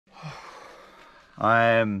I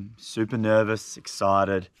am super nervous,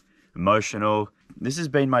 excited, emotional. This has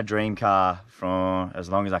been my dream car for as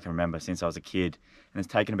long as I can remember, since I was a kid. And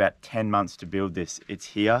it's taken about 10 months to build this. It's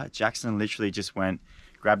here. Jackson literally just went,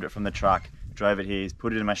 grabbed it from the truck, drove it here,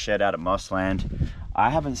 put it in my shed out at Mossland.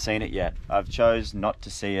 I haven't seen it yet. I've chose not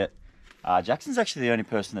to see it. Jackson's actually the only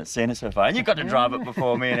person that's seen it so far. And you got to drive it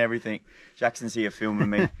before me and everything. Jackson's here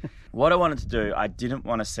filming me. What I wanted to do, I didn't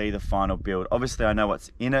want to see the final build. Obviously I know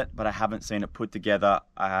what's in it, but I haven't seen it put together.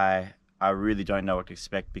 I really don't know what to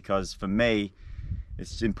expect, because for me,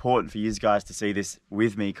 it's important for you guys to see this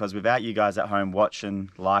with me, because without you guys at home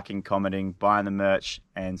watching, liking, commenting, buying the merch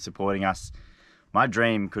and supporting us, my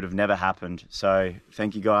dream could have never happened. So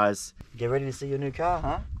thank you guys. Get ready to see your new car,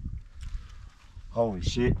 huh? Holy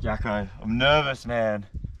shit, Jacko. I'm nervous, man.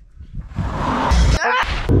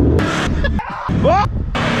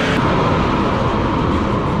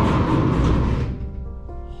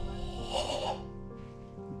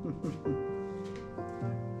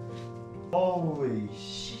 Holy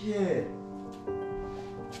shit.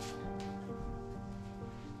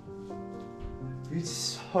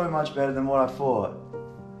 It's so much better than what I thought.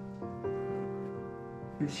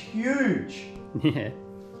 It's huge. Yeah.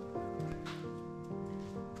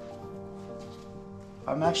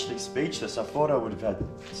 I'm actually speechless. I thought I would have had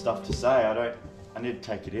stuff to say. I need to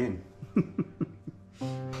take it in.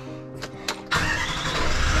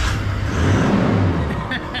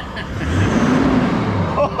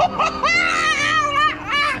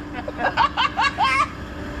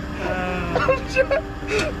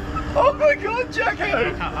 Oh my god,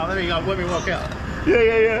 Jacko! Let me walk out.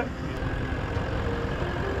 Yeah.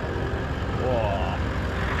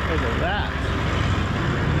 Whoa. Look at that.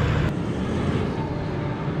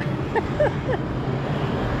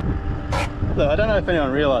 Look, I don't know if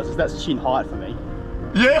anyone realises that's chin height for me.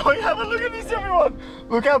 Yeah, have a look at this, everyone.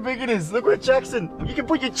 Look how big it is. Look at Jackson. You can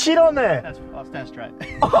put your chin on there. I'll stand straight.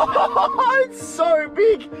 Oh, it's so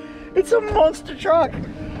big. It's a monster truck.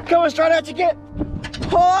 Coming straight out you get.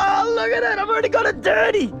 Oh, look at it. I've already got it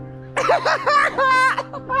dirty.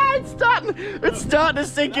 It's starting to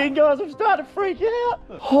sink in, guys. I'm starting to freak out.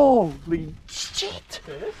 Holy shit.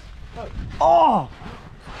 Oh,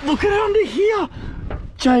 look at it under here.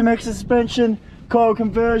 JMX suspension, coil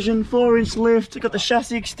conversion, 4-inch lift. Got the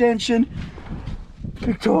chassis extension.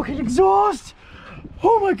 Big talking exhaust.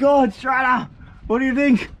 Oh my god, Strider. What do you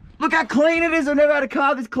think? Look how clean it is. I've never had a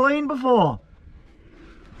car this clean before.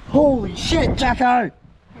 Holy shit, Jacko.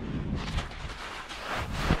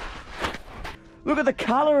 Look at the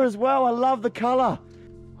colour as well. I love the colour.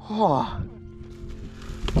 Oh,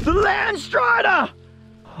 the Land Strider.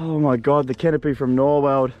 Oh my god, the canopy from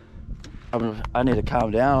Norweld. I need to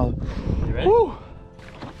calm down. You ready? Woo.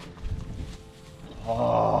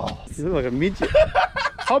 Oh, you look like a midget.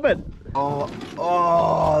 Hobbit.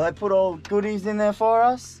 Oh, they put all goodies in there for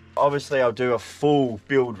us. Obviously, I'll do a full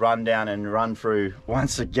build rundown and run through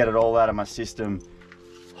once I get it all out of my system.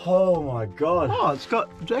 Oh my god. Oh, it's got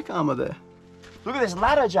jack armour there. Look at this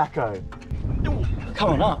ladder, Jacko. Ooh,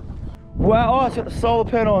 coming up. Wow, oh, it's got the solar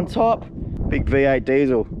panel on top. Big V8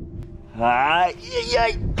 diesel.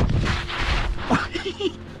 Yay.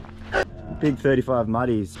 Big 35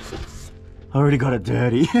 muddies. I already got it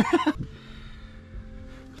dirty.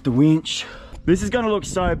 The winch. This is gonna look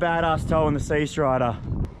so badass towing the Sea Strider.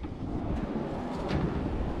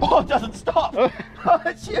 Oh, it doesn't stop. Oh,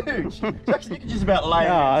 it's huge. Jackson, you can just about lay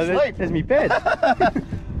and sleep. There's me bed.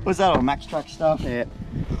 What's that, all Max Track stuff? Yeah.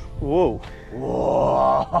 Whoa.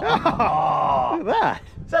 Whoa. Look at that.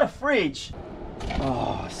 Is that a fridge?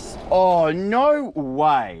 Oh, no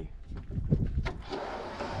way.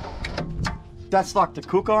 That's like the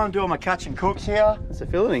cook on, doing my catch and cooks here. It's a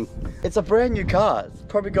filleting. It's a brand new car. It's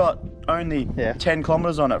probably got only 10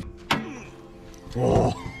 kilometers on it.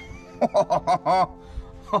 Oh.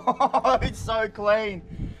 It's so clean.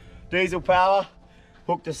 Diesel power,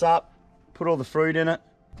 hooked us up, put all the fruit in it.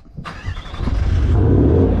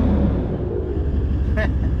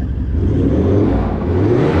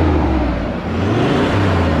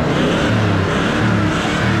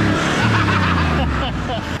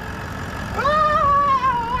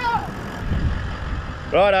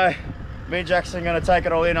 Righto, me and Jackson are going to take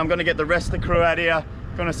it all in. I'm going to get the rest of the crew out here.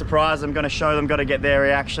 Going to surprise them, going to show them, got to get their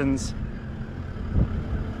reactions.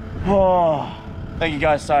 Oh, thank you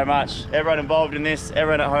guys so much. Everyone involved in this,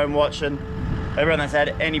 everyone at home watching, everyone that's had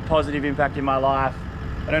any positive impact in my life.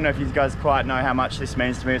 I don't know if you guys quite know how much this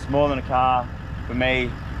means to me. It's more than a car for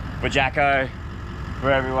me, for Jacko,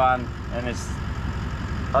 for everyone. And it's,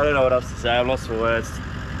 I don't know what else to say. I'm lost for words.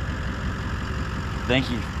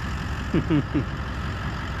 Thank you.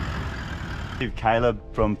 Give Caleb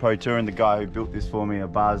from Pro Touring, the guy who built this for me, a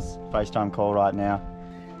buzz. FaceTime call right now.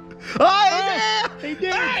 Oh, he's here! He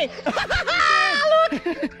did! Hey!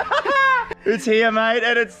 It's here, mate,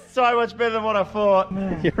 and it's so much better than what I thought.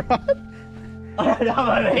 You're right.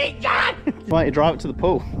 I'm a big John! Why don't you drive it to the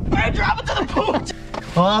pool? Why don't you drive it to the pool?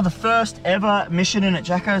 Oh, the first ever mission in it,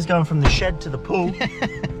 Jacko, is going from the shed to the pool.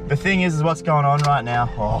 The thing is what's going on right now.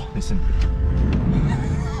 Oh, listen.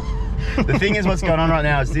 The thing is what's going on right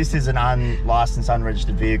now is this is an unlicensed,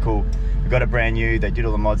 unregistered vehicle. We've got it brand new, they did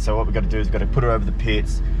all the mods, so what we've got to do is we've got to put her over the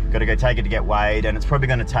pits, got to go take it to get weighed, and it's probably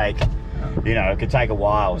going to take, you know, it could take a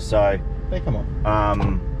while, so... Hey, come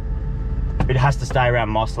on. It has to stay around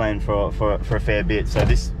Mossland for a fair bit, so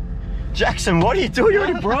this... Jackson, what are you doing? You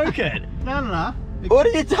already broke it. No. What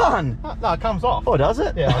have you done? No, it comes off. Oh, does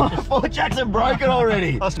it? Yeah. I thought Jackson broke it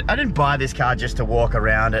already. I didn't buy this car just to walk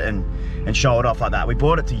around it and show it off like that. We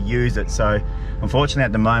bought it to use it, so unfortunately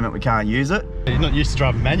at the moment we can't use it. You're not used to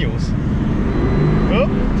driving manuals.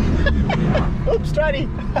 Oops, Strider.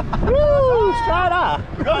 Woo, Strider.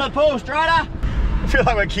 We got the pool, Strider. I feel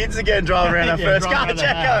like we're kids again driving around our first car,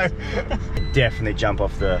 Jacko. Definitely jump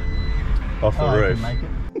off the roof. Make it.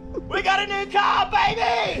 We got a new car,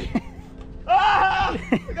 baby! Ah,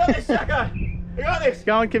 we got this, Jacko. We got this.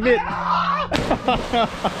 Go and commit.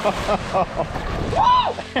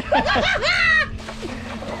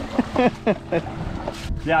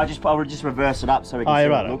 Yeah, I'll just reverse it up so we can see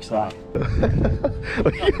what it looks like.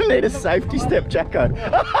 You need a safety step, Jacko.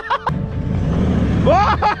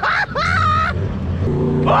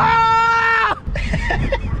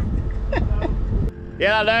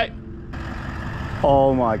 Yeah, I know.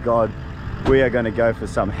 Oh my God, we are going to go for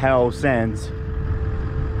some hell sands.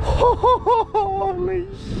 Holy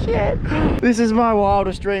shit! This is my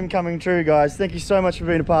wildest dream coming true, guys. Thank you so much for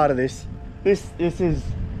being a part of this. This is,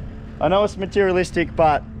 I know it's materialistic,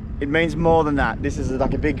 but it means more than that. This is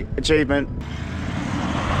like a big achievement.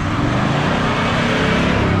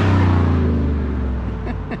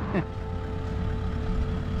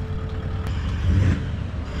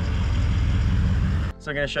 So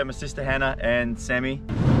I'm going to show my sister Hannah and Sammy.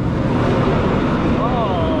 Oh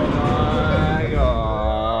my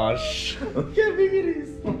gosh. Look how big it is.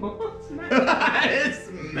 It's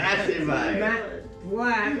massive, mate.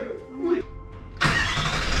 Black.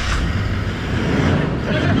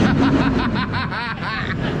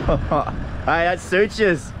 Hey, that suits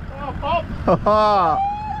you.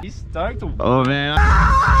 He's stoked. Oh man.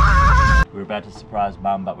 We're about to surprise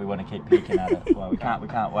Mum, but we want to keep peeking at it. Well, we can't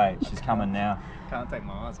wait. She's coming now. Can't take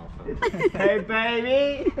my eyes off it. Hey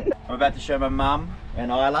baby! I'm about to show my mum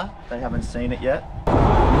and Isla. They haven't seen it yet.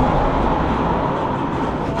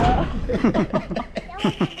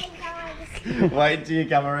 Wait till you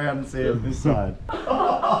come around and see it this side.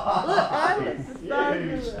 Oh,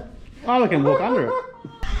 look and walk under it.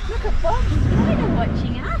 Look at Bob Spider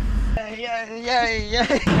watching us. Yeah.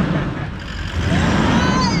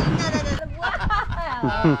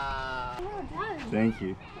 Wow. Thank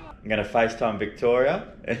you. I'm gonna FaceTime Victoria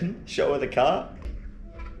and show her the car.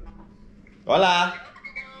 Hola!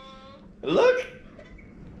 Look!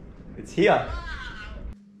 It's here.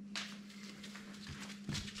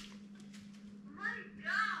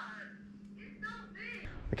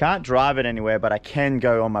 I can't drive it anywhere, but I can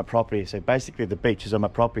go on my property. So basically the beach is on my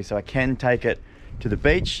property, so I can take it to the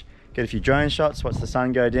beach, get a few drone shots, watch the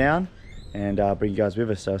sun go down, and bring you guys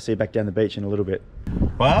with us. So I'll see you back down the beach in a little bit.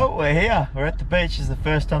 Well, we're here. We're at the beach. This is the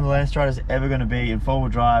first time the Landstrider's ever going to be in four-wheel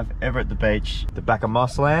drive, ever at the beach. The back of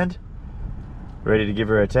Mossland, ready to give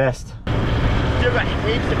her a test. You've got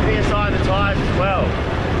heaps of PSI in the tyres as well.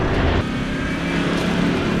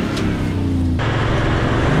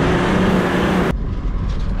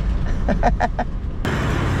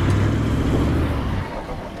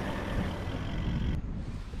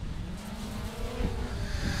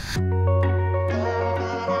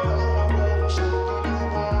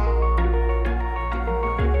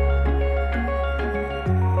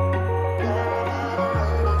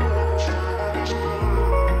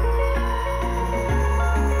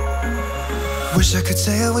 Wish I could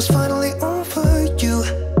say I was finally over you,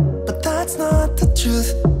 but that's not the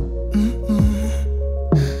truth.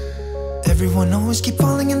 Everyone always keep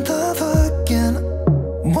falling in love again.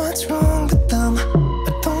 What's wrong with them?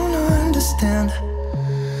 I don't understand.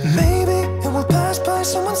 Maybe it will pass by,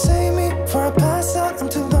 someone save me before I pass out. I'm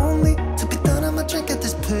too lonely to be done, I'ma drink at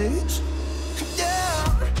this place. Yeah.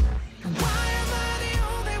 Why am I the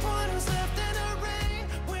only one who's left in the rain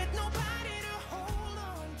with nobody to hold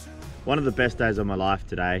on to? One of the best days of my life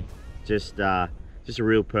today. Just a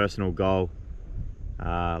real personal goal.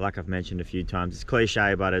 Like I've mentioned a few times, it's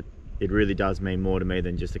cliche, but it really does mean more to me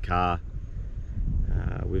than just a car.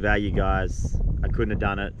 Without you guys, I couldn't have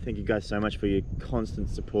done it. Thank you guys so much for your constant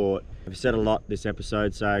support. I've said a lot this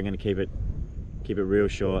episode, so I'm gonna keep it real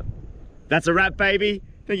short. That's a wrap, baby.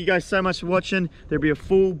 Thank you guys so much for watching. There'll be a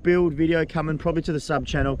full build video coming probably to the sub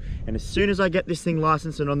channel, and as soon as I get this thing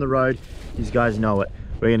licensed and on the road, you guys know it,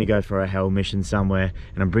 we're gonna go for a hell mission somewhere,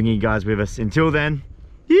 and I'm bringing you guys with us. Until then,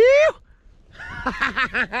 yeah.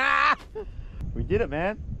 We did it,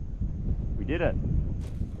 man. We did it.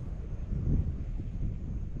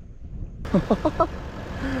 The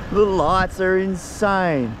lights are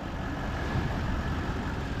insane.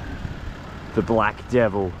 The Black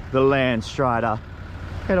Devil, the Land Strider.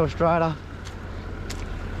 Hello, Strider.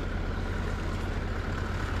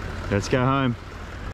 Let's go home.